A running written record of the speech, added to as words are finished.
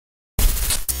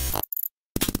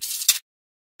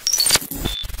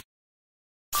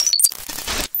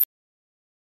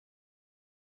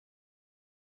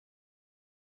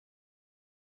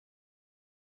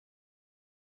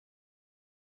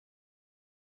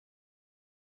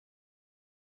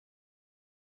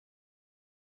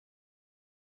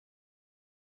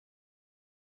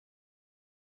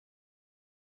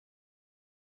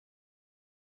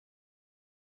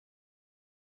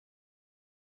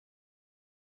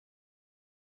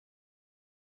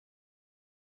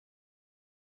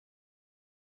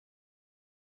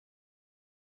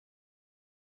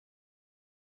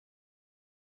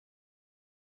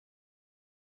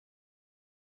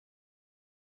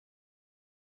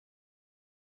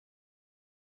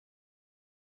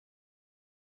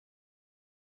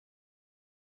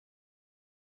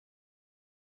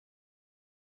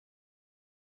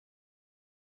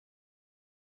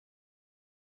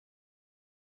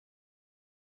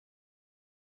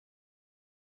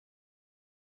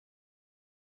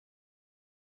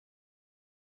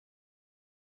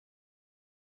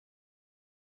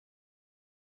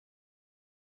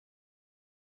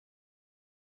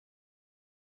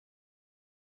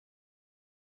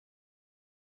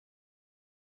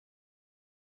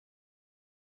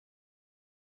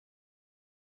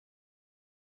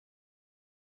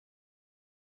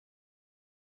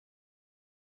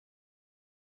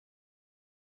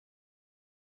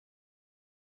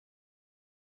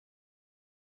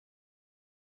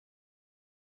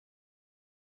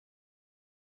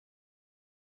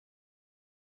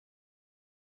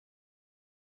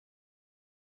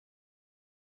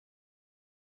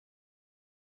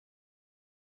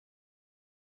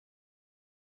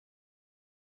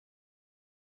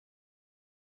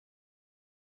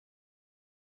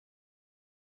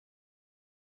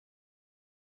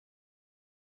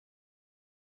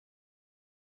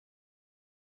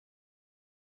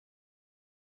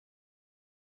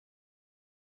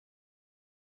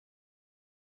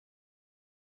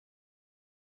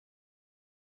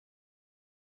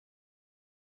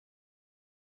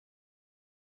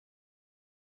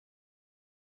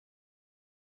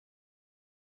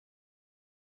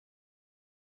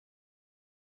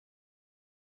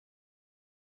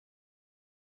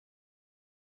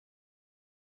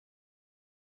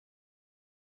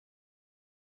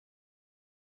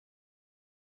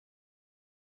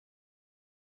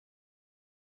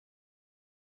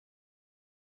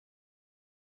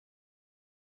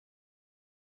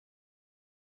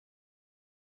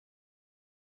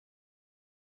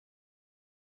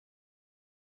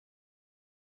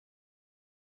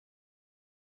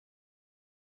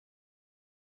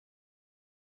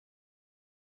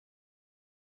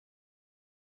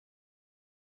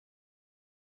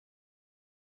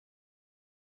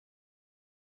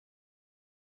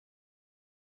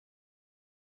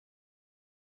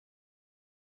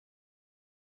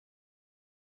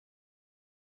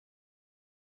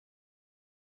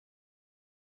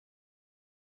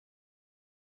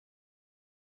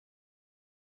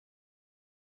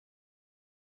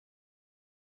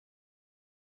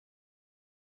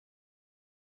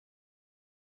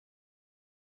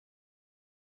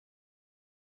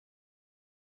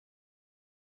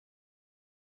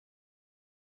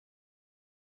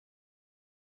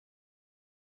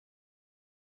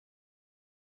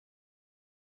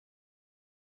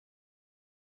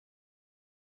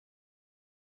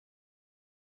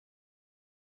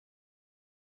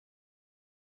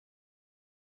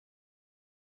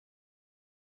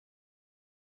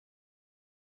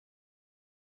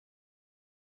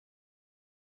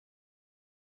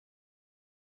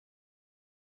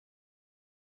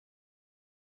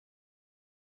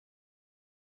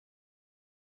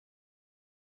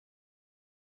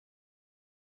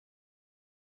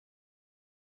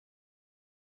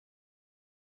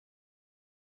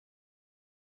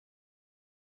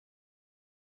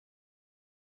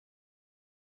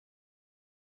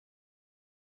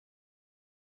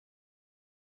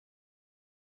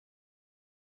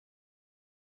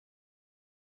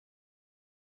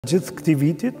Gjithë këtij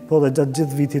vitit, po dhe gjatë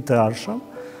gjithë vitit të ardhshëm,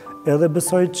 edhe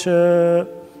besoj që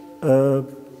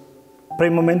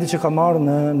prej momenti që kam marrë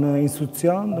në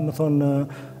institucion, domethënë në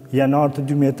janar të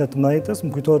 2018-s,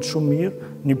 më kujtohet shumë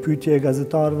mirë një pyetje e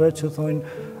gazetarëve që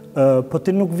thonë po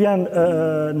ti nuk vjen,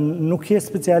 nuk je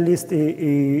specialist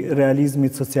i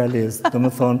realizmit socialist,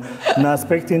 domethënë në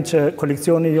aspektin që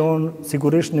koleksioni jon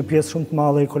sigurisht në pjesë shumë të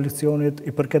madhe i koleksionit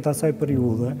i përket asaj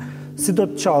periudhe, si do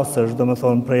të qasësh,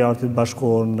 domethënë, prej artit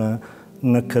bashkëkor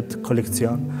në këtë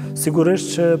koleksion.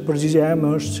 Sigurisht që përgjigjja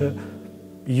ime është që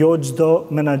jo çdo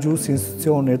menaxhues i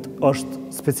institucionit është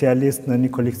specialist në një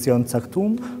koleksion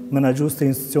caktuar, menaxhues të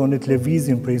institucionit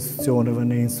lëvizin për institucioneve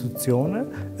në institucione,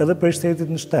 edhe për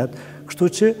shtetit në shtet. Kështu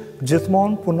që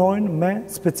gjithmonë punojnë me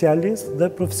specialistë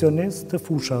dhe profesionistë të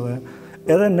fushave.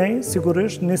 Edhe ne,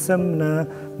 sigurisht, nisëm në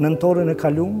nëntorin e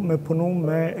kaluar me punu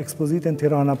me ekspozitën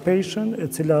Tirana Passion, e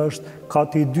cila është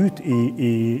kati i dytë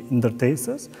i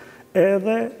ndërtesës,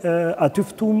 edhe aty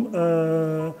ftum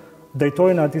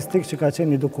drejtorin artistik që ka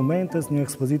qenë një dokumentës, një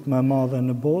ekspozitë më e madhe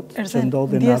në botë, që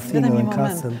ndodhi në Athinë dhe në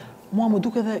Kassel. Mua më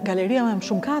duke dhe galeria me më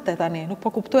shumë kate tani, nuk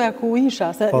po kuptoja ku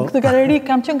isha, se këtë galeri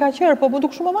kam qenë ka qërë, po më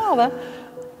duke shumë më madhe.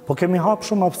 Po kemi hapë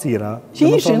shumë hapësira. Që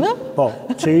ishin, në? Po,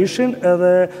 që ishin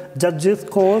edhe gjatë gjithë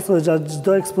kohës dhe gjatë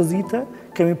çdo ekspozite,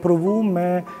 kemi provu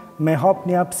me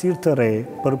hapë një hapësirë të re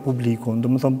për publikun.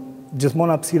 Domethënë,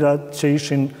 gjithmonë hapësirat që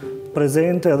ishin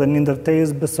prezente edhe një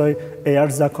ndërtesë besoj e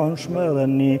jashtëzakonshme edhe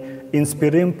një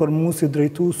inspirim për mu si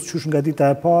drejtues qysh nga dita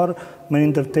e parë me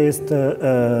një ndërtesë të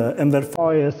Enver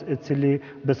Fajes, e cili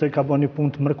besoj ka bërë një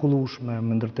punë të mrekullueshme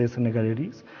me ndërtesën e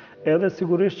galerisë. Edhe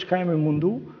sigurisht që ka jemi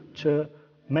mundu që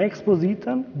me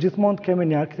ekspozitën, gjithmonë të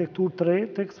kemi një arkitekturë të re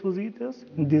të ekspozitës,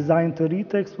 një dizajn të ri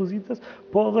të ekspozitës,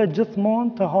 po edhe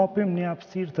gjithmonë të hapim një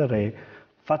hapësirë të re.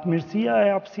 Fatmirësia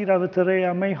e hapësirave të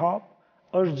reja me i hap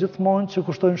është gjithmonë që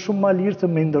kushtojnë shumë më lirë se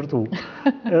me ndërtu.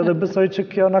 Edhe besoj që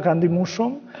kjo na ka ndihmuar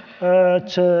shumë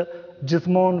që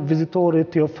gjithmonë vizitorit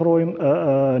t'i ofrojmë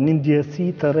një ndjesi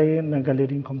të re në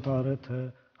galerinë kombëtare të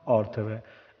arteve.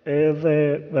 Edhe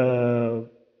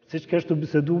siç kesh të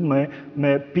bisedu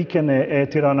me pikën e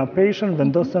Tirana Passion,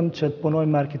 vendosëm që të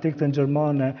punojmë me arkitektën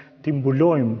gjermane, t'i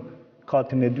mbulojmë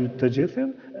katin e dytë të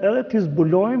gjithin, edhe t'i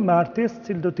zbulojmë me artistë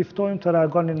cilë do t'i ftojmë të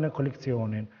reagonin në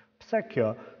koleksionin. Pse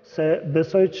kjo? Se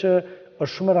besoj që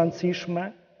është shumë e rëndësishme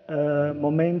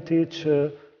momenti që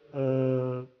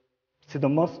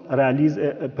sidomos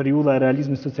periudha e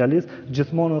realizmit socialist,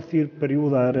 gjithmonë o thirr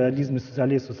periudha e realizmit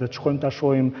socialist, ose të shkojmë ta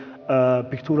shohim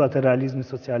pikturat e realizmit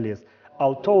socialist.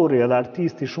 Autori edhe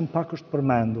artisti shumë pak është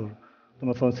përmendur,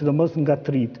 domethënë sidomos nga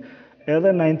trit.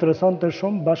 Edhe na interesonte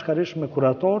shumë bashkërisht me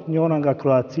kuratorët, njëra nga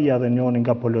Kroacia dhe njëri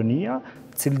nga Polonia,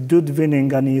 cilë dy të vinin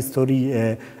nga një histori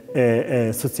e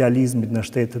socializmit në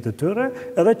shtetet e tyre,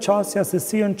 edhe qasja se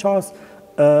si janë qas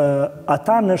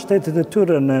ata në shtetet e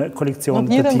tyre në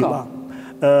koleksionet të tilla.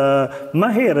 Më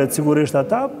herët sigurisht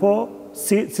ata, po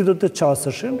si do të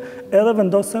qasëshin, edhe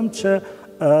vendosëm që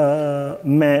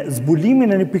me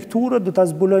zbulimin e një pikture do ta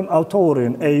zbulojmë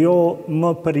autorin e jo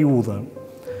më periudhën.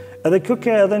 Edhe kjo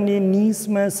ke edhe një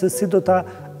nisme se si do ta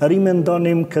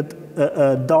rimendonim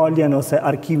këtë daljen ose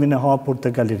arkivin e hapur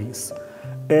të galerisë.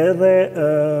 Edhe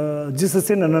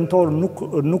gjithsesi në nëntor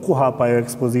nuk u hap ajo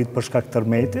ekspozit për shkak të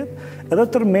tërmetit, edhe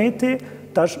tërmeti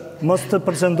tash mos të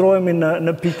përqendrohemi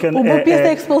në pikën u bë pjesë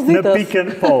e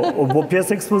ekspozitës. U bë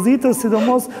pjesë e ekspozitës,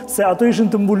 sidomos se ato ishin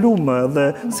të mbuluara dhe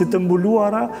si të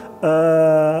mbuluara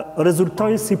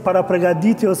rezultoi si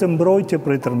parapregaditje ose mbrojtje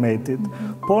prej tërmetit.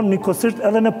 Po njëkohësisht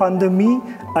edhe në pandemi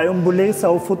ajo mbulesa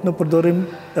u fut në përdorim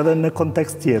edhe në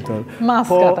kontekst tjetër.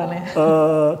 Maska tani.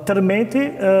 Tërmeti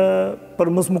për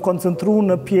mos më koncentru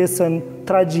në pjesën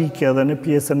tragjike dhe në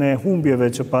pjesën e humbjeve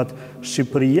që pat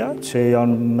Shqipëria, që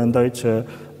janë mendoj që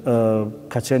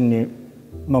ka qenë një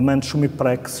moment shumë i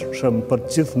prekshëm për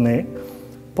gjithë ne,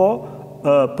 po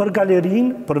për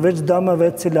galerinë, përveç dëmeve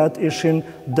cilat ishin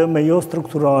dëme jo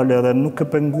strukturale dhe nuk e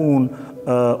pengun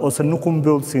ose nuk u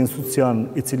mbyll si institucion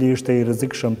i cili ishte i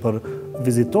rrezikshëm për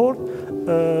vizitorët,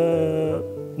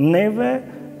 neve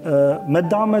me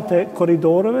damet e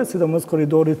koridoreve, sidomos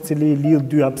koridorit cili lidh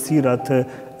dy hapësira të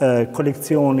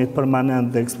koleksionit permanent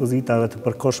dhe ekspozitave të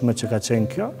përkohshme që ka qenë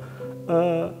kjo,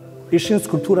 ishin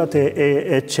skulpturat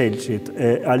e Qelqit,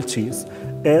 e Alqis.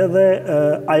 Edhe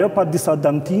ajo pa disa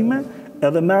dëmtime,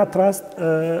 edhe me atë rast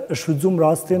shfrytzuam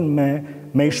rastin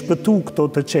me i shpëtu këto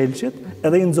të Qelqit,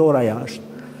 edhe i nxora jashtë.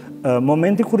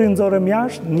 Momenti kur i nxorëm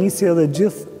jashtë, nisi edhe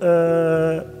gjithë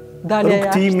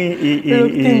rrugtimi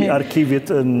i arkivit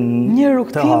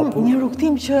të hapur. Një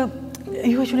rrugtim që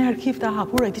ju e që një arkiv të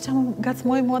hapur, e ti që më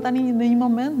ngacmoj mua tani në një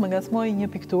moment, më ngacmoj një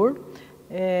piktur,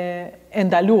 e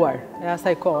ndaluar e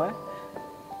asaj kohe.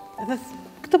 Dhe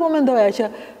këtë po mendoja që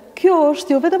kjo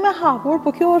është jo vetëm e hapur,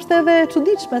 po kjo është edhe e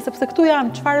çuditshme, sepse këtu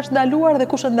janë çfarë është ndaluar dhe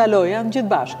kush e ndaloi, janë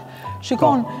gjithë bashkë.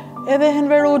 Shikon edhe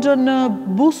Enver Hoxhën në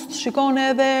bust, shikon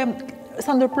edhe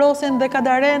sa ndërplosin dhe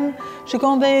Kadaren,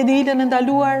 shikon dhe Edilën e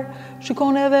ndaluar,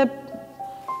 shikon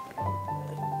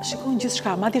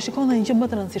gjithçka, madje shikon edhe një gjë më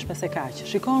të rëndësishme se kaq.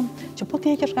 Shikon që po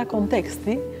ti heqësh nga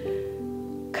konteksti,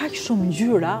 kaq shumë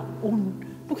ngjyra, unë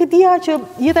nuk e dija që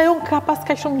jeta jonë ka pas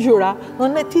kaq shumë ngjyra.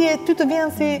 Në ty të vjen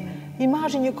si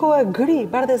imazhi një kohë gri,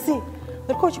 bardhëzi.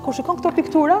 Ndërkohë që kur shikon këto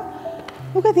piktura,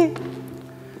 nuk e di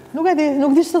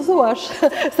ç'të thuash,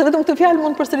 se vetëm këtë fjalë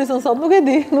mund të përsërisën sot, nuk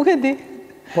e di.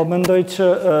 Po mendoj që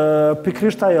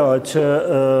pikrisht ajo që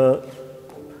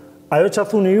ajo që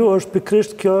thuni ju është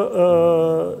pikrisht kjo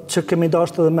që kemi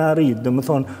dashur edhe me arrit,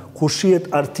 domethënë ku shihet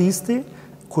artisti,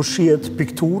 ku shihet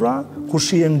piktura, ku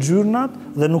shihen ngjyrnat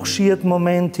dhe nuk shihet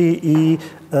momenti i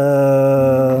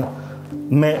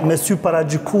me sy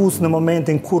paragjykues në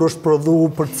momentin kur është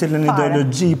prodhuar për cilën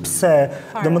ideologji, pse.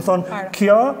 Domethënë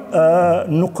kjo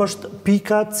nuk është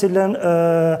pika cilën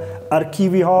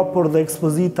arkivi i hapur dhe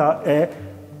ekspozita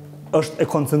është e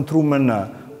koncentruar në.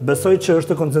 Besoj që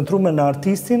është e koncentruar në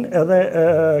artistin edhe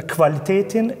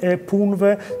kvalitetin e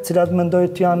punëve cilat mendoj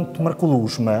të janë të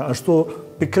mrekullueshme.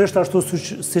 Pikrisht ashtu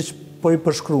siç po i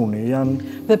përshkruani, janë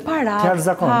të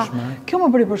jashtëzakonshme. Kjo më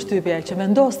bëri përshtypje që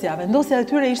vendosja e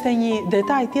tyre ishte një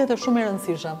detaj tjetër shumë i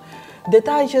rëndësishëm.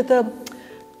 Detaj që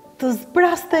të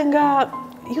zbraste nga,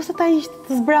 jo se ta ishte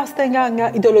të zbraste nga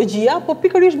ideologjia, po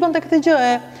pikërisht bënte këtë gjë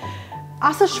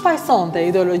as e shfaqsonte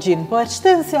ideologjin, po e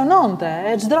çtensiononte,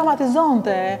 e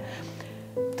çdramatizonte,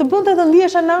 të bënte të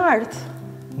ndiheshe në art.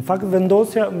 Në fakt,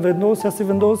 vendosja si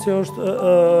vendosje është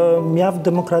mjaft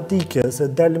demokratike, se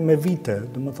del me vite.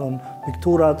 Domethënë,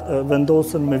 pikturat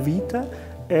vendosen me vite,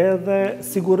 edhe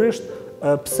sigurisht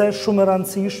pse shumë e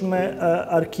rëndësishme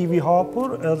arkivi i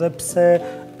hapur, edhe pse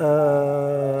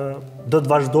do të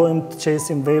vazhdojmë të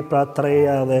qesim vepra të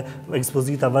reja dhe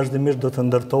ekspozita vazhdimisht do të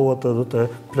ndërtohet dhe do të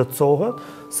plotësohet,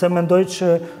 se mendoj që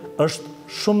është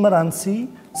shumë më rëndësi,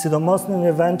 sidomos në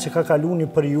një vend që ka kaluar një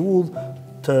periudhë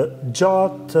të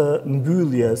gjatë të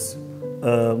mbylljes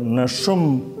në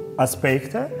shumë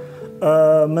aspekte,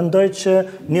 mendoj që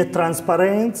një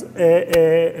transparencë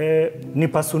një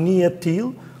pasuni e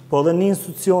tillë, po edhe një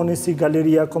institucioni si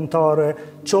Galeria Kombëtare,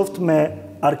 qoftë me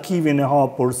arkivin e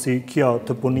hapur si kjo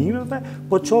të punimeve,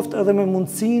 po qoftë edhe me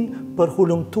mundësinë për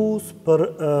hulumtues, për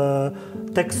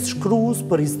tekstshkrues,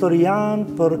 për historian,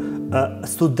 për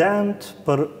student,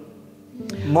 për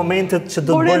momentet që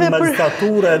do të bëjmë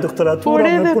magistraturë, doktoraturë,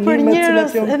 me punime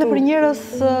cilat janë këtu. Edhe për njerëz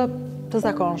të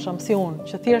zakonshëm, si unë,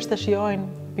 që thjesht të shijojnë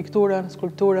pikturën,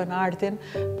 skulpturën, artin,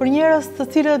 për njerëz të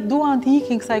cilët duan të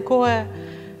ikin kësaj kohe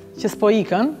që s'po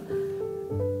ikën,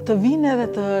 të vinë edhe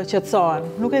të qetësohen.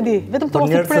 Nuk e di, vetëm të mos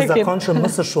i prekin. Për njerëz të zakonshëm më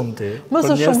së shumti. Më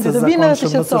së shumti, të vinë edhe të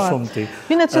qetësohen.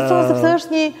 Vinë të qetësohen sepse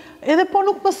është një, edhe po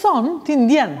nuk mëson, ti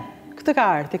ndjen. Këtë ka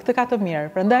arti, këtë ka të mirë.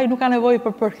 Prandaj nuk ka nevojë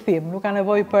për përkthim, nuk ka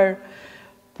nevojë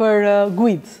për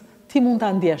guid. Ti mund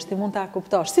ta ndjesh, ti mund ta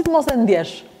kuptosh. Si të mos e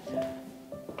ndjesh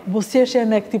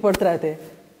buzëqeshjen e këtij portreti?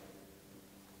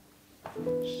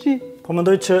 Po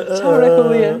mendoj që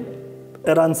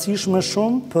e rëndësishme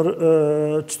shumë për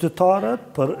qytetarët,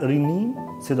 për rinin,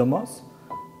 sidomos,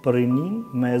 për rinin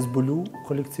me e zbulu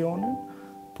koleksionin,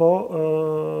 po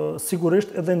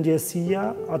sigurisht edhe ndjesia,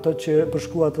 ato që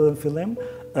përshkruat edhe në fillim,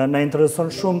 na intereson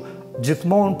shumë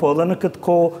gjithmonë, po edhe në këtë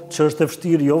kohë që është e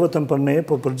vështirë jo vetëm për ne,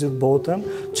 po për gjithë botën,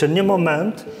 që një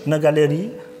moment në galeri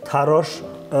të harrosh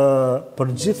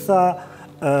për gjitha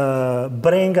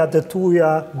brengat e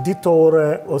tuja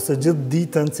ditore ose gjithë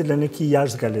ditën cilën e ki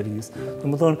jashtë galerisë.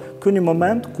 Domethënë, ky një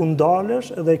moment ku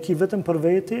ndalesh edhe e ki vetëm për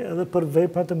veti edhe për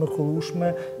veprat e mrekullueshme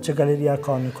që galeria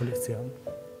ka në koleksion.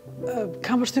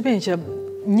 Kam përshtypjen që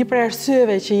një prej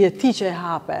arsyeve që je ti që e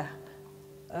hape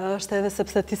është edhe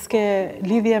sepse ti s'ke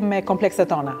lidhje me komplekset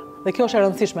tona. Dhe kjo është e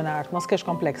rëndësishme në art, mos kesh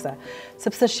komplekse.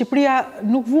 Sepse Shqipëria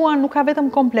nuk ka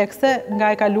vetëm komplekse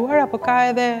nga e kaluara, po ka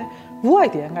edhe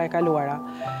vuajtje nga e kaluara.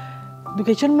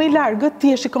 Duke qenë më i largët,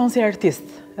 ti e shikon si artist,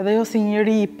 edhe jo si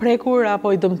njëri i prekur,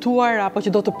 apo i dëmtuar, apo që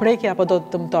do të preki, apo do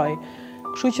të dëmtoj.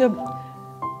 Kështu që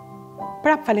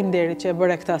prap faleminderit që e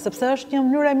bëre këtë, sepse është një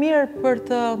mënyrë e mirë për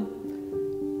të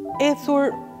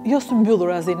ecur jo së mbyllur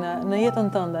azi në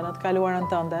jetën tënde, në të kaluarën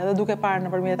tënde, edhe duke parë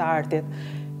nëpërmjet artit.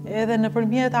 Edhe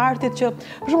nëpërmjet artit që,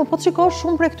 për shembull, po të shikosh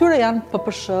shumë prej këtyre janë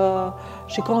PPSH,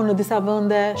 shikon në disa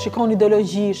vende, shikon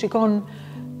ideologji, shikon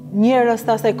njerëz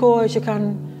të asaj kohe që kanë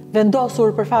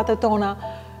vendosur për fatet tona.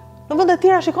 Në vende të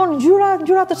tjera shikon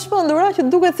ngjyra të çmendura që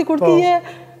duket sikur ti je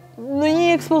në një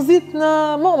ekspozit në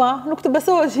MoMA, nuk të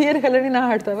besohet që jeri galerina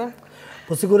e arteve.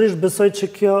 Po sigurisht besoj që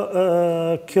kjo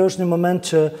është një moment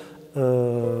që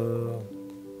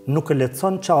nuk e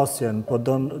lehtëson qasjen, po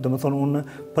do më thonë unë,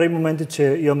 prej momentit që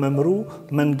jo me mru,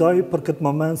 mendoj për këtë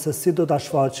moment se si do të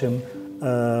shfaqim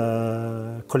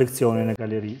koleksionin e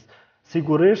galerisë.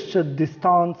 Sigurisht që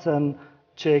distancen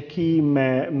që e ki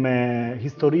me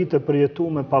historitë e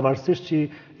përjetume, pavarësisht që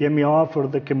jemi afër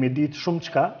dhe kemi ditë shumë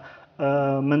qka,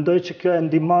 mendoj që kjo e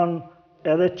ndihmon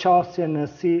edhe qasjen e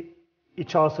si i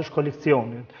qasësh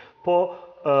koleksionit. Po,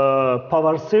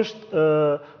 pavarësisht,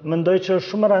 mendoj që është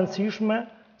shumë rëndësishme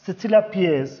se cila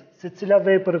pjesë, se cila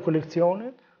vepër e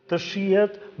koleksionit të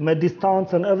shihet me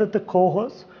distancën edhe të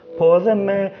kohës, po edhe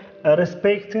me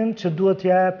respektin që duhet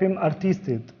t'ia japim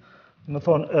artistit. Më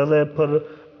thonë, edhe për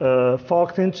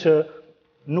faktin që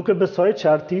nuk e besoj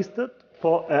që artistët,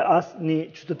 po as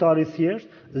një qytetari thjesht,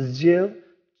 zgjedh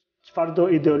çfarë do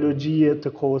ideologjie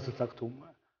të kohës së caktuar.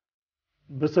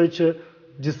 Besoj që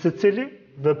gjithë secili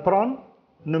vepron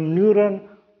në mënyrën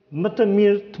më të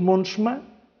mirë të mundshme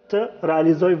të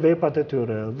realizoj veprat e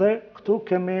tyre. Dhe këtu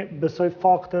kemi, besoj,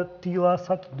 fakte të tilla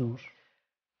sa të dush.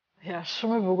 Ja,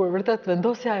 shumë e bukur, vërtet,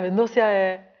 vendosja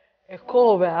e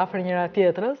kohëve afër njëra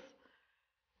tjetrës,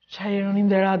 çaj ironim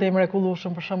dhe rade i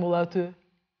mrekullueshëm për shembull aty.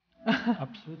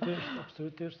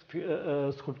 Absolutisht.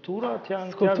 Skulpturat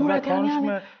janë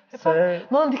zakonshme se...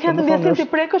 Më në diket në ndjesim t'i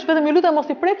prekësh, vetëm ju lutem mos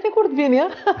t'i prekni kur t'vini,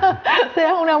 se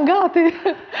ja, unë jam gati.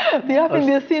 T'i japin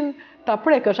ndjesin t'a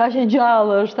prekësh, aq e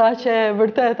gjallë është, aq e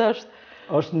vërtet është.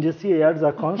 Është ndjesi e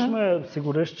jashtëzakonshme,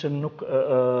 sigurisht që nuk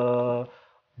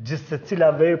gjithë secila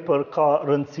vepër ka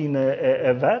rëndësinë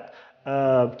e vet,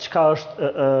 çka është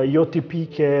jo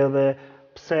tipike dhe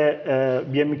pse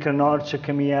jemi krenar që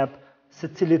kemi jep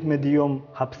secilit medium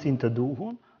hapësinë të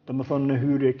duhur, do të thonë në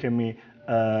hyrje kemi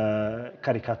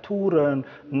karikaturën,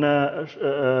 në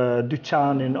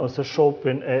dyqanin ose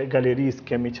shopin e galerisë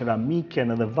kemi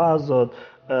keramiken edhe vazot,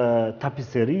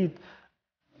 tapiserit,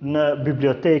 në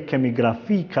bibliotekë kemi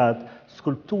grafikat,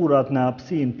 skulpturat në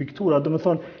hapësinë, pikturat, do të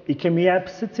thonë i kemi jep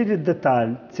secilit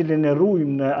detaj, cilin e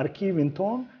ruajmë në arkivin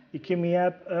tonë, i kemi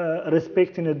jep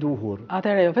respektin e duhur.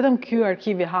 Atëherë, jo vetëm ky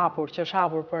arkivi hapur, që është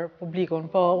hapur për publikun,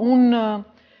 po unë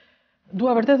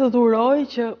dua vërtet të të uroj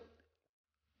që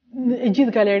e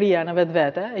gjithë galeria në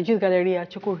vetvete, e gjithë galeria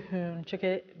që kur hyn, që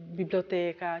ke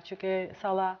biblioteka, që ke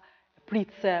salla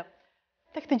pritse,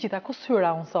 tek të gjitha, ku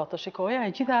syra unë sot të shikoja,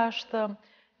 e gjitha është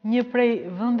një prej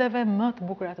vendeve më të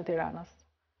bukura të Tiranës.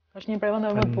 Është një prej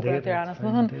vendeve më të bukura të Tiranës. Do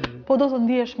thënë, po do të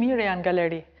ndihesh mirë janë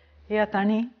galeri. Ja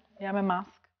tani, ja me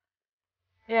maskë.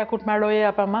 Ja kur të marroj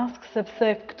ja pa maskë, sepse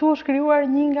këtu është krijuar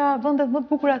një nga vendet më të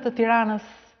bukura të Tiranës.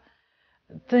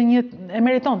 E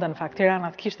meritonte në fakt Tirana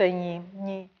të kishte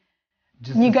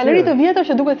një galeri të vjetër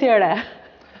që duket si e re.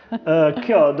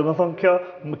 Kjo, do të thonë,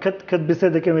 këtë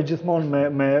bisedë kemi gjithmonë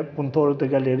me punëtorët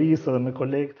e galerisë dhe me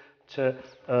kolegët, që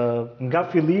nga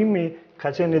fillimi ka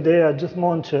qenë ideja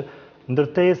gjithmonë që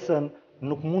ndërtesën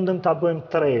nuk mundem ta bëjmë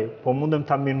të re, po mundem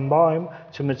ta mirëmbajmë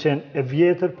që me qenë e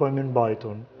vjetër po e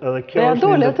mirëmbajtur. Edhe kjo është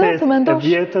një ndërtesë e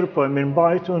vjetër po e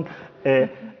mirëmbajtur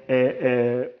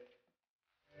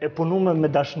e punuar me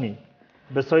dashni.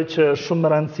 Besoj që shumë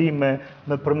rëndësi me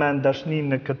përmend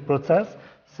dashninë në këtë proces,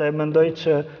 se mendoj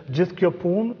që gjithë kjo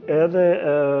punë edhe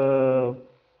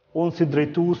unë si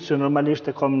drejtues që normalisht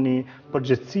e kam një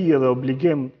përgjegjësi dhe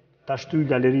obligim ta shtyj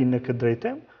galerinë në këtë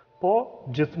drejtim, po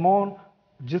gjithmonë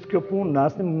gjithë kjo punë në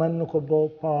asnjë moment nuk o bë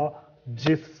pa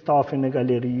gjithë stafin e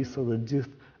galerisë dhe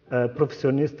gjithë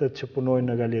profesionistët që punojnë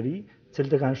në galeri,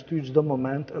 cilët e kanë shtyr çdo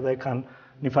moment dhe kanë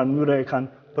një farë mënyrë e kanë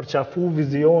përqafu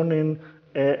vizionin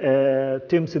e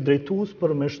tim si drejtues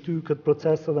për me shtyr këtë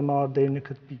proces dhe me ardhur deri në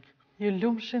këtë pikë. Ju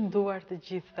lumshin duar të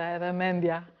gjitha edhe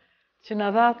mendja që na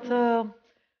dhatë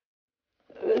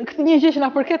këtë një gjë që na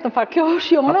përket në fakt, kjo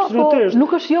është jona, po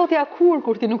nuk është jotja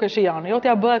kur ti nuk e shijon,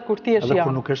 jotja bëhet kur ti e shijon. Edhe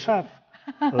kur nuk e shef.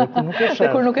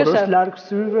 Kur është larg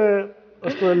syve,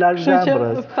 është edhe larg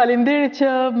zemrës. Faleminderit që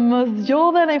më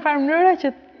zgjodhe në një farë mënyre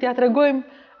që t'ia tregojmë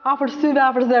afër syve,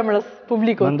 afër zemrës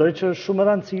publikut. Mendoj që është shumë e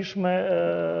rëndësishme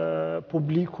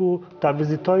publiku ta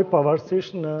vizitoj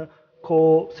pavarësisht në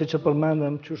kohë, siç e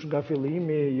përmendëm qysh nga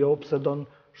fillimi, jo pse don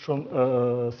shumë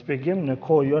shpjegim, në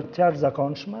kohë jo të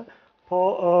jashtëzakonshme, po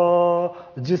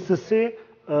gjithsesi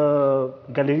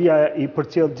galeria i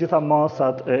përcjell gjitha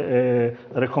masat e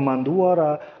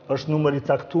rekomanduara, është numër i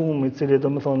caktuar i cili do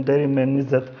të thonë deri me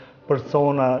 20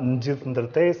 persona në gjithë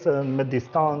ndërtesën, me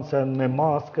distancën, me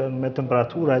maskën, me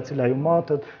temperatura e cila ju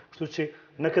matet, kështu që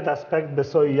në këtë aspekt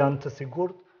besoj janë të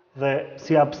sigurt dhe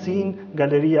si hapësinë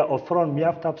galeria ofron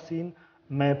mjaft hapësinë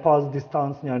me pas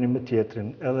distancë njëri me tjetrin,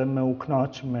 edhe me u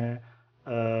knaq me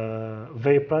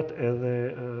veprat edhe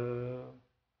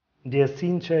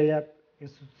ndjesinë që e jep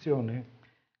institucioni.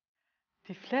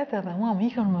 Ti flet edhe mua më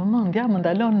ikën më mendja, më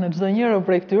ndalon në çdo njëro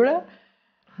prej këtyre.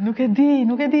 Nuk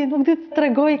di të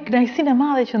tregoj kënaqësinë e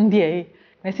madhe që ndjej.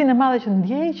 Kënaqësinë e madhe që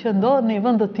ndjej që ndodhem në një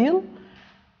vend të tillë,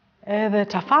 edhe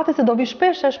çafati se do vi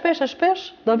shpesh,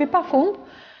 do vi pafund.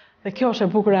 Dhe kjo është e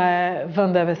bukura e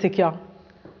vendeve si kjo,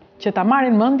 që ta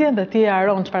marrin mendjen dhe ti e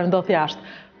haron çfarë ndodh jashtë.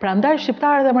 Prandaj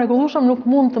shqiptarët e mrekullueshëm nuk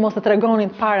mund të mos e tregonin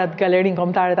parat galerinë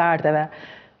kombëtare të arteve,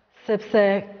 sepse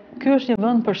ky është një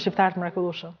vend për shqiptarët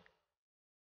mrekullueshëm.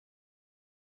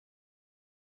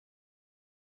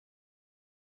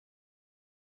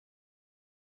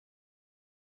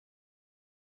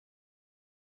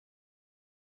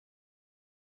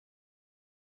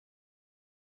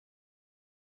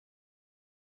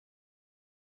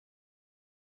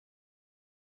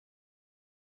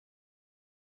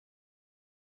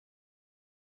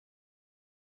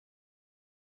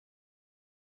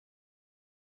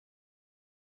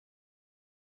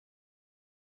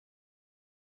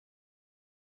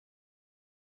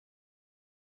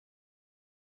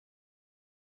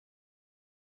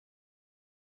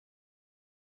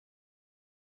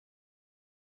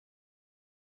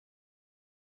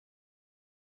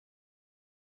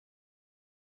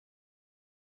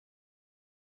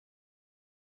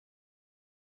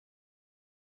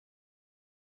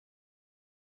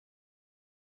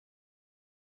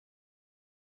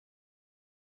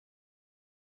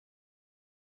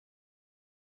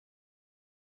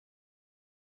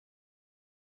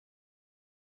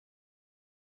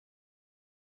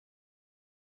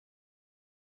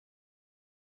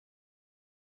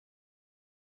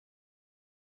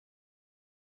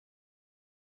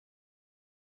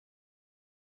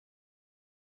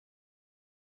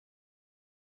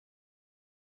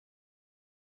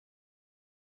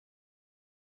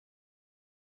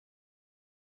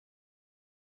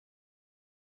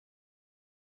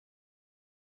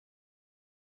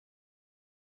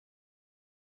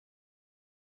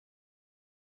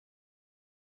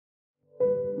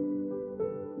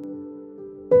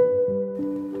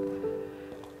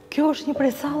 Kjo është një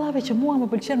prej sallave që mua më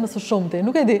pëlqen më së shumti.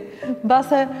 Nuk e di,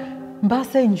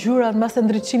 mbase ngjyrat, mbase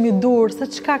ndriçimi i dur, se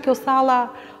çka kjo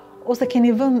salla, ose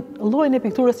keni vënë llojin e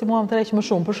pikturës që mua më tërheq më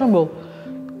shumë. Për shembull,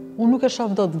 unë nuk e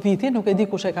shoh dot vitin, nuk e di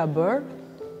kush e ka bërë.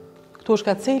 Këtu është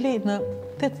Kaceli në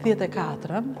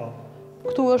 84-ën.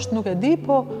 Këtu është nuk e di,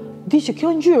 po di që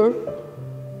kjo ngjyrë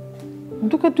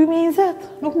duket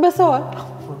 2020, nuk më besohet.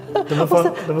 Dhe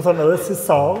më thonë edhe si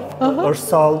sallë, është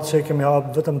sallë që kemi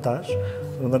hapë vetëm tash.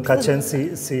 Dhe ka qenë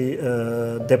si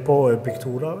depo e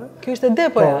pikturave. Kjo është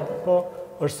depoja? Po,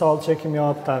 është sallë që kemi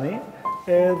hapë tani,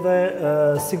 edhe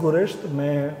sigurisht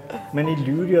me një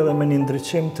lyrje dhe me një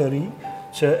ndriçim të ri,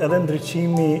 që edhe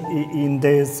ndriçimi i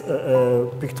ndez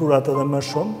pikturat edhe më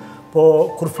shumë, po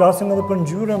kur flasim edhe për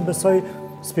ngjyrën, besoj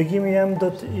shpjegimi jem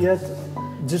do të jetë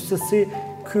gjithsesi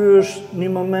ky është një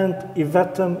moment i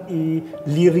vetëm i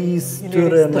lirisë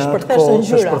tyre në atë kohë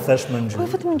të shpërthesh me ngjyra. Po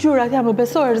vetëm ngjyrat, ja, më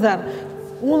besoj Erzen.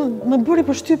 Unë më bëri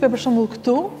përshtypje për shembull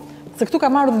këtu, se këtu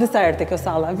kam marrë disa herë te kjo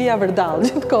salla, via Verdall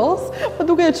gjithkohës, po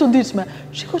duket e çuditshme.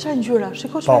 Shiko çfarë ngjyra,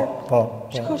 shiko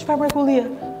çfarë mrekullie.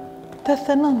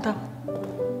 89-ta.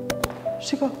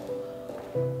 Shiko.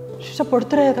 Shiko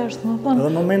portreta është, më thënë.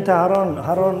 Edhe momente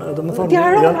haron, domethënë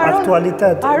janë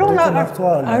aktualitet,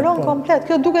 haron komplet.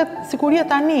 Kjo duket sikur je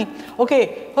tani. Okej,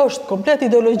 është komplet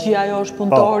ideologjia, ajo është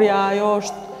punëtorja, ajo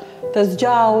është të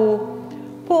zgjau.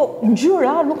 Po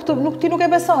ngjyra ti nuk e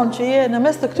beson që je në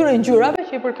mes të këtyre ngjyrave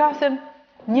që i përkasin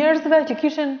njerëzve që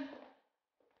kishin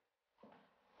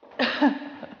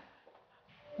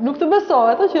nuk të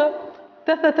besohet që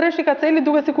 83 Kaceli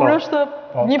duket sikur është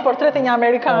një portret e një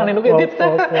amerikani, nuk e di pse.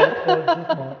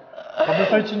 Po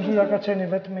besoj që ngjyra ka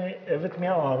qenë vetëm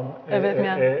armë e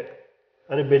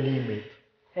rebelimit.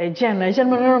 E gjen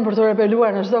mënyrën për të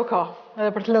rebeluar në çdo kohë,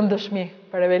 edhe për të lënë dëshmi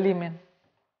për rebelimin.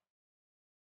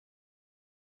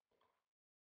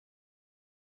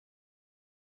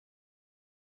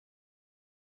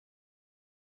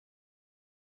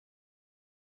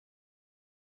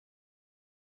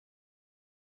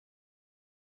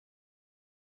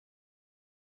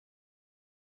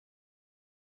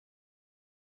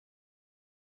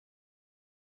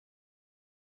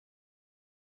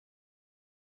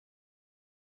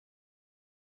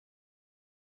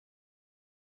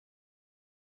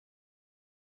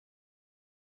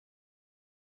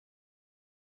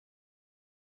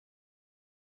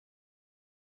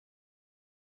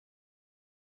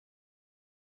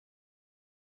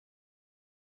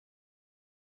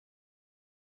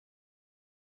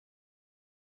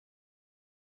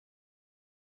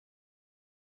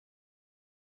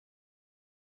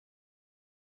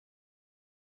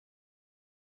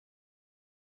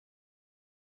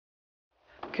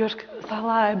 Kjo është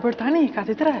salla e bërë tani,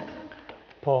 kati 3.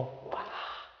 Po.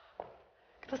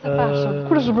 Këtë se pashëm,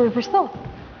 kur është bërë për sot?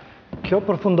 Kjo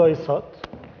përfundoi sot,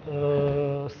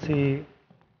 si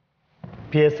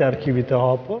pjesë e arkivit të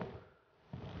hapur,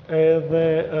 edhe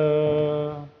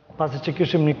pasi që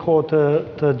kishim një kohë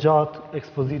të gjatë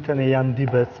ekspozitën e Jan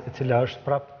Dibes, e cila është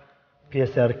prap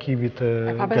pjesë e arkivit të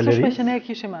galerisë. Ka besueshme që ne e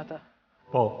kishim atë?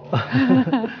 Po.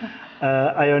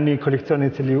 Ajo një kolekcion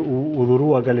i cili u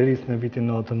dhurua galerisë në vitin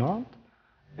 99,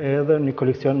 edhe një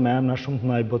kolekcion me emra shumë të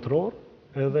mëdha botëror,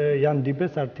 edhe Jan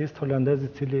Dibes, artist holandez i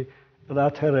cili edhe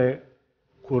atëherë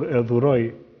kur e dhuroi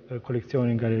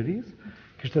koleksionin galerisë,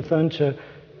 kishte thënë që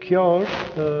kjo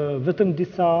është vetëm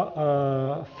disa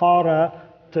fara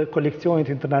të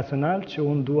koleksionit internacional që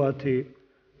unë dua t'i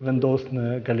vendos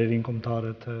në Galerinë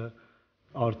Kombëtare të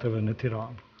Arteve në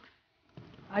Tiranë.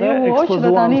 Ajo u hoq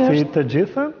dhe tani është... si të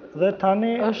gjithën, dhe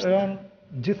tani janë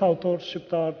gjithë autorë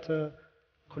shqiptarë të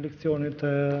koleksionit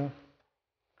të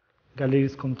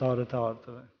Galerisë Kombëtare të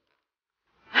Arteve.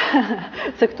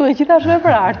 Se këtu e gjitha është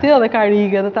vepër arti, edhe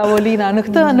karige, dhe tavolina, në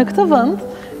këtë vend,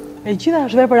 e gjitha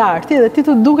është vepër arti, dhe ti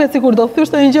të duket sikur do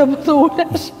thysh të një gjë për të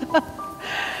ulesh.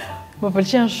 Më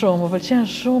pëlqen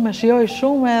shumë, e shijoj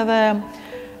shumë edhe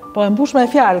po e mbush me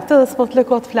fjalë, këtë dhe s'po të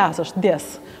leko të flasësh, ndjes.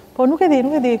 Po nuk e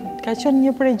di, ka qenë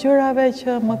një prej gjërave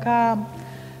që më ka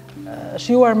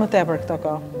shijuar më tepër këto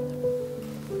kohë.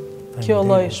 Kjo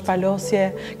lloj shpalosje,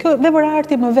 kjo vepër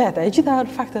arti më vete, e gjitha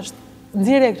në fakt është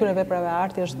nxjerrja e këtyre veprave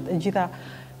arti është e gjitha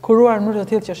kuruar në mënyrë të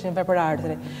tillë që është një vepër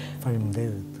arti.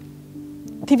 Faleminderit.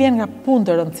 Ti vjen nga punë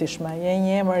të rëndësishme, je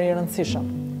një emër i rëndësishëm.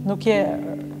 Nuk je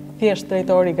thjesht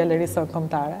drejtori i Galerisë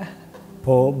Kombëtare.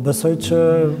 Po, besoj që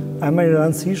emër i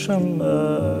rëndësishëm,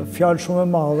 fjalë shumë e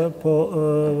madhe, po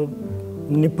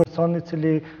një person i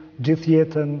cili gjithë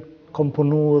jetën kom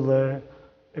punu dhe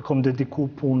e kom dediku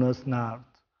punës në art.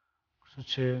 Kështu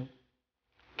që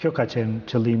kjo ka qenë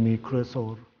qëllimi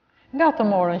kryesor. Nga të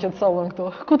morën që të sollën këtu?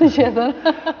 Ku të qetën?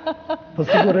 Po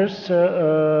sigurisht që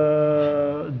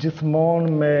gjithmonë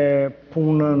me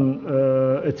punën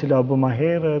e cila bë më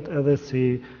herët, edhe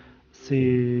si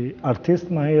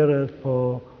artist më herët, po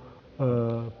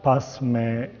pas me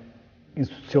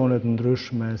institucionet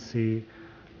ndryshme si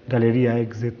Galeria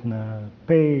Exit në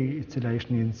Pej, i cila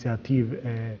ishte një iniciativë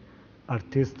e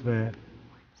artistëve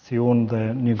si unë dhe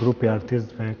një grupi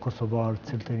artistëve kosovarë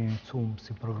cilë të një cumë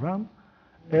si program,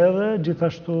 edhe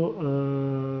gjithashtu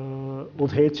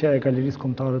udhëheqja e Galerisë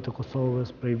Kombëtare të Kosovës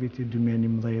prej vitit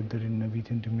 2011 deri në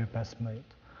vitin 2015.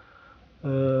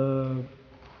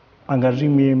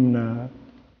 Angazhimi im në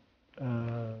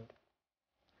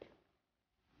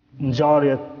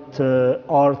ngjarjet të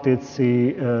artit si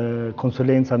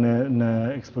konsulenca në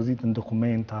ekspozitën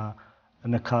dokumenta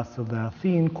në Kasë dhe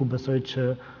Athinë, ku besoj që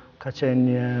ka qenë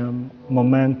një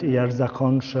moment i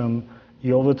jashtëzakonshëm,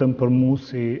 jo vetëm për mu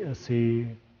si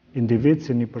individ,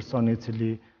 si një person i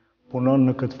cili punon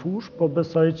në këtë fushë, po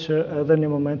besoj që edhe një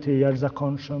moment i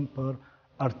jashtëzakonshëm për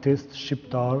artist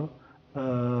shqiptar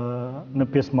në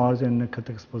pjesëmarrjen në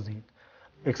këtë ekspozitë.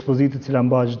 Ekspozitë e cila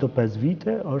mbahet çdo 5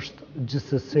 vite, është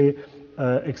gjithsesi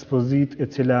ekspozitë e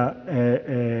cila e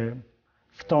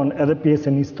fton edhe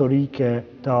pjesën historike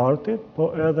të artit,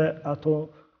 po edhe ato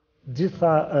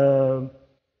gjitha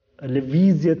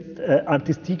lëvizjet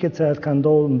artistike që ka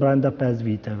ndodhur brenda 5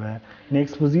 viteve. Një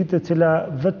ekspozitë e cila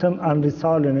vetëm Andri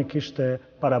Salën e kishte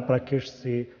paraprakisht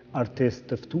si artist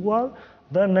të ftuar,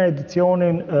 dhe në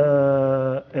edicionin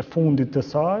e fundit të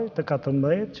saj, të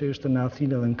 14, që ishte në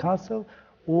Athinë dhe në Kasëll,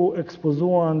 u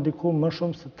ekspozuan diku më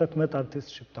shumë se 18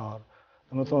 artistë shqiptarë.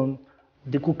 Dhe më thonë,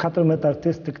 diku 14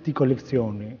 artistë të këtij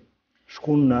koleksioni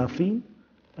shkuan në Athinë,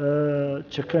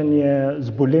 që ka një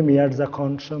zbulim i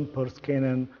jashtëzakonshëm për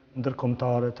skenën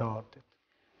ndërkombëtare të artit.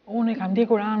 Unë e kam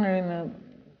ndjekur anërin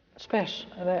shpesh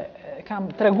dhe kam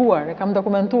treguar, e kam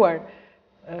dokumentuar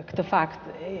këtë fakt.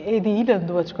 Edi Ilën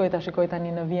duhet shkoj ta shikoj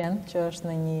tani në Vjenë, që është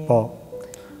në një... Po,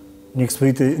 një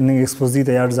ekspozitë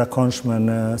e jashtëzakonshme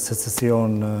në secesion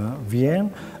në Vjenë,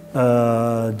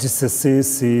 gjithsesi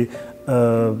si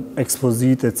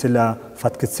ekspozitë e cila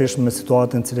fatkeqësisht me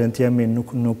situatën në cilën jemi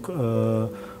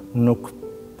nuk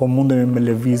po mundemi me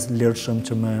lëviz lirshëm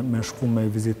që me shku me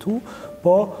vizitu,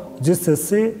 po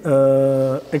gjithsesi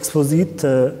ekspozitë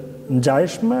të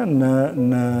ngjashme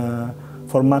në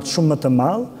format shumë më të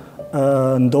madh,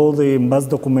 ndodhi mbas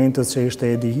dokumentës që ishte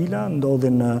Edi Hila,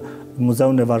 ndodhi në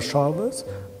Muzeun e Varshavës,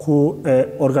 ku e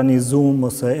organizuam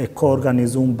ose e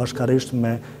koorganizuam bashkërisht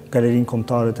me Galerinë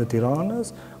Kombëtare të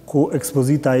Tiranës, ku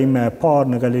ekspozita ime e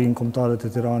parë në Galerinë Kombëtare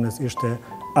të Tiranës ishte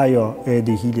ajo e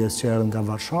Edi Hiljes që erdhi nga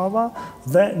Varshava,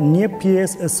 dhe një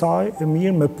pjesë e saj e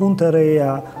mirë me punë të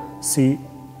reja si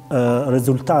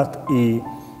rezultat i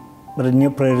një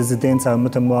prej rezidenca më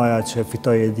të mëdha që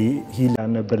fitoi Edi Hila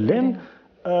në Berlin,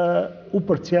 u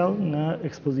përcjell në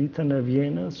ekspozitën e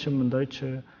Vjenës, që mendoj që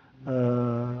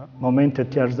momente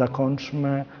të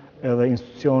jashtëzakonshme edhe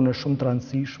institucione shumë të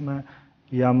rëndësishme.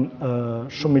 Jam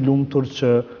shumë i lumtur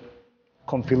që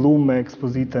kom fillu me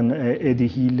ekspozitën e Edi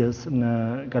Hilës në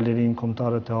Galerinë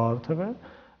Kombëtare të Arteve,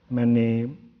 me një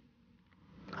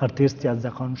artist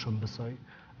jashtëzakonshëm besoj.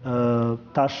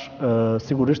 Tash,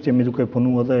 sigurisht jemi duke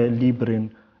punu edhe librin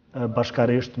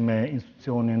bashkarisht me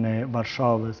institucionin e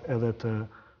Varshavës edhe të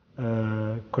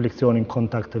koleksionin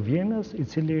Kontakt të Vjenës, i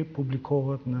cili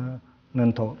publikohet në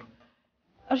nëntor.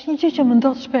 Është një gjë që më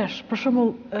ndodh shpesh, për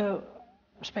shembull,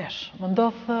 shpesh, më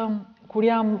ndodh kur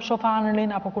jam shoh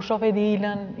Anërlin, apo kur shoh Edi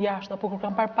Hilën jashtë, apo kur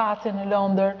kam parë Pacin në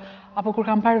Londër, apo kur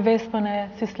kam parë Vespën e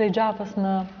Sislejgjatës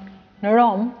në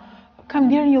Rom, kam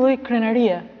bjerë një lloj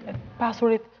krenarie, e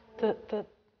pasurit të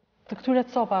këtyre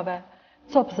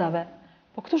copëzave.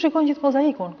 Po këtu shikon gjithë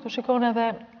mozaikun, këtu shikon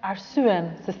edhe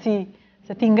arsyen se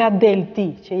ti nga del ti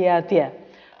që je atje.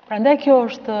 Prandaj kjo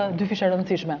është dy fishe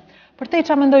rëndësishme. Për te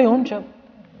çfarë mendoj unë, që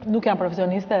nuk jam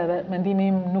profesioniste edhe mendimi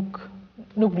im nuk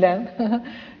vlen.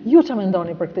 Ju çfarë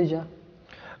mendoni për këtë gjë?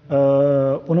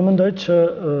 Unë mendoj që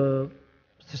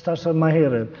si thashë më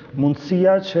herët,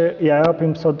 mundësia që ja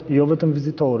japim sot jo vetëm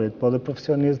vizitorit, po edhe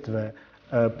profesionistëve,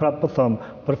 prapë po them,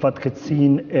 për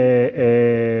fatkeqësinë e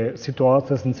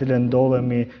situatës në cilën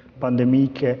ndodhemi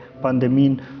pandemike,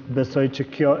 pandemin, besoj që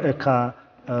kjo e ka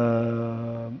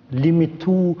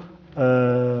limitu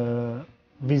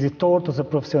vizitorët ose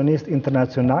profesionistë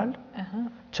internacional,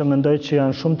 që mendoj që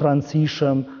janë shumë të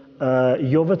rëndësishëm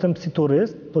jo vetëm si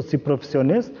turist, po si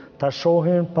profesionist, ta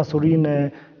shohin pasurinë e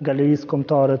Galerisë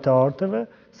Kombëtare të Arteve,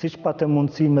 siç patë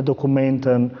mundësi me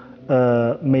dokumentën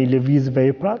me i lëviz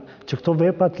veprat, që këto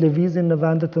veprat lëvizin në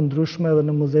vendet të ndryshme dhe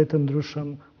në muze të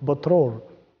ndryshëm botëror.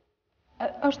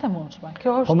 Është e mundshme.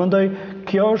 Po mendoj,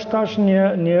 kjo është tash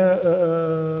një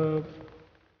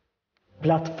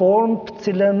platformë për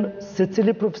cilën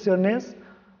secili profesionist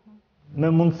me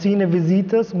mundësinë e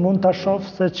vizitës mund ta shohë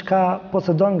se çka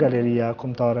posedon Galeria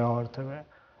Kombëtare e Arteve.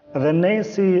 Dhe ne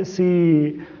si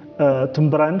të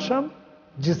mbrëmshëm,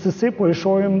 gjithsesi po i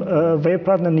shohim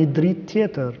veprat në një dritë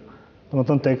tjetër.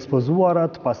 Domethënë të ekspozuara,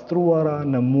 të pastruara,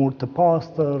 në mur të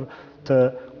pastër, të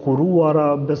kuruara,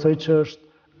 besoj që është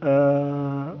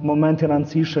moment i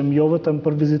rëndësishëm jo vetëm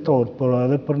për vizitorët, por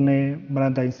edhe për ne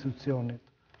brenda institucionit.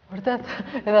 Vërtet,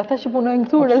 edhe ata që punojnë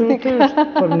këtu rrezikisht.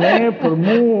 Për ne, për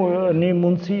mu, një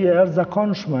mundësi e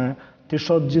jashtëzakonshme të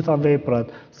shoh gjitha veprat,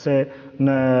 se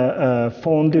në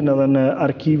fondin edhe në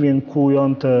arkivin ku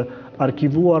janë të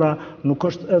arkivuara, nuk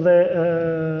është edhe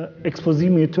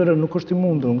ekspozimi i tyre nuk është i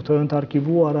mundur, këto janë të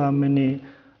arkivuara me një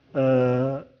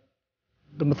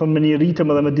me një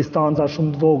ritëm edhe me distanca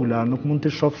shumë të vogla, nuk mund të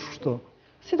shohësh kështu.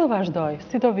 Si do vazhdoj,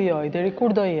 si do vijoj, deri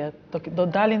kur do jetë? Do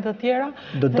dalin të tjera?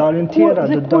 Do dalin tjera,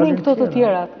 dhe kurin këto të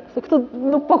tjerat? Se këtë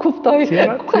nuk po kuptoj.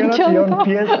 Tjerat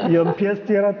janë pjesë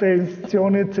tjera të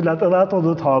institucionit, cilat edhe ato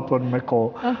do të hapën me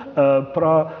kohë.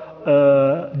 Pra,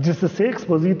 gjithsesi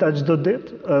ekspozita çdo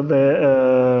ditë dhe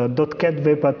do të ketë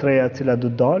vepra të reja cilat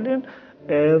do dalin,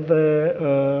 edhe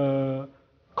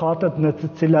katët në të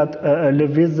cilat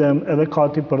lëvizem edhe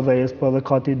kati përdhjes, po edhe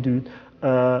kati dytë,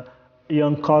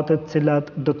 janë katët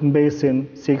cilat do të mbesin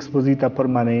si ekspozita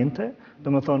permanente,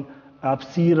 domethënë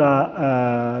hapësira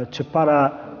që para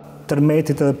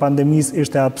tërmetit edhe pandemisë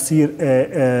ishte hapësirë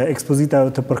e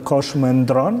ekspozitave të përkohshme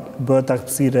ndron, bëhet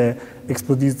hapësirë e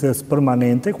ekspozitës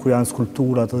permanente, ku janë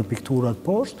skulpturat dhe pikturat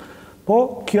poshtë,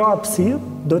 po kjo hapësirë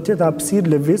do të jetë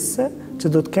hapësirë lëvizse, që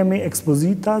do të kemi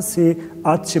ekspozita si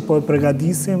atë që po e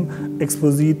përgatisim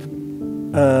ekspozitë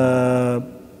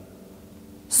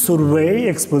survey,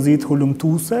 ekspozit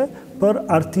hulumtuse për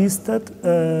artistët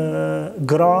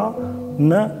gra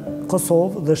në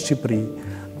Kosovë dhe Shqipëri.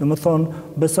 Dhe më thonë,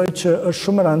 besoj që është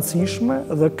shumë rëndësishme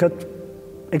dhe këtë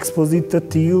ekspozit të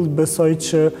tillë, besoj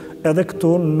që edhe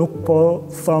këtu nuk po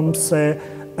thëmë se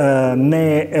ne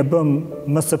e bëm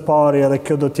më së pari edhe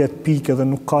kjo do t'jetë pikë dhe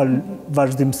nuk ka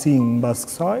vazhdimësim mbas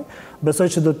kësaj. Besoj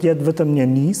që do t'jetë vetëm një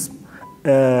nismë,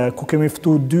 ku kemi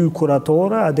ftu 2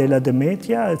 kuratore, Adela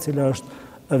Demetja, e cila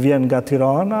vjen nga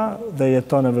Tirana dhe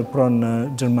jeton e vepron në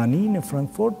Gjermani, në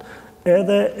Frankfurt,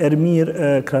 edhe Ermir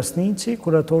Krasniqi,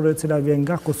 kuratore e cila vjen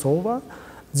nga Kosova.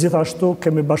 Gjithashtu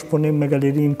kemi bashkëpunim me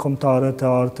Galerinë Kombëtare të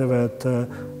Arteve të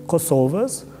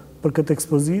Kosovës për këtë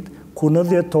ekspozit, ku në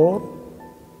dhjetor,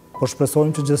 po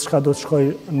shpresojmë që gjithçka do të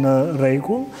shkojë në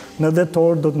rregull, në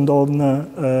dhjetor do të ndodhë në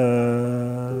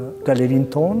galerinë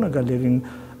tonë, në galerinë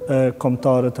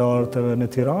Kombëtare të Arteve në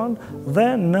Tiranë dhe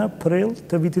në prill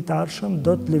të vitit ardhshëm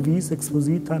do të lëvizë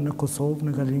ekspozita në Kosovë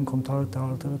në Galerinë Kombëtare të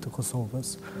Arteve të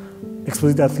Kosovës.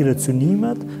 Ekspozita thirret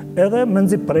synimet, edhe me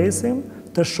nxipresim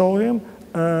të shohim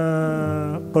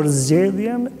për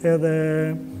zgjedhjen edhe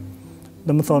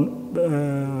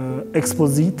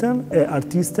ekspozitën e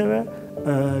artisteve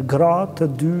gra të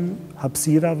dy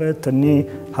hapësirave, të një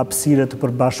hapësire të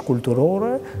përbashkë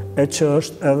kulturore, e që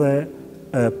është edhe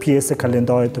pjesë e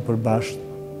kalendarit të përbashkë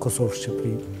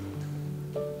Kosovë-Shqipëri.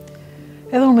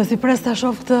 Edhe unë me si pres të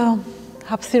shoh këtë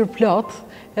hapësirë plot,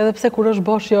 edhe pse kur është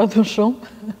bosh jo të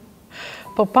shumë,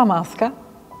 po pa maska,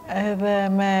 edhe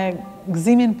me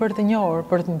gëzimin për të njohur,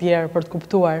 për të ndjerë, për të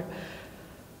kuptuar,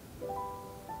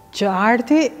 që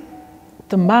arti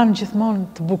të mban gjithmonë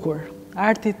të bukur,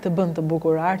 arti të bën të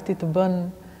bukur, arti të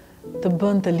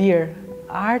bën të lirë,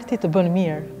 arti të bën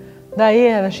mirë. Ndaj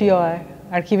edhe shijoje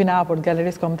arkivin e hapur të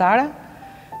Galerisë Kombëtare,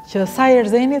 që sa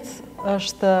Erzenit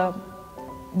është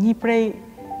një prej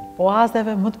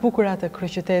oazeve më të bukura të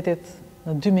kryeqytetit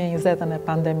në 2020-ën e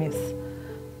pandemisë.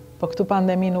 Po këtu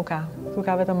pandemi nuk ka, këtu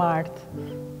ka vetëm art.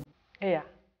 E ja.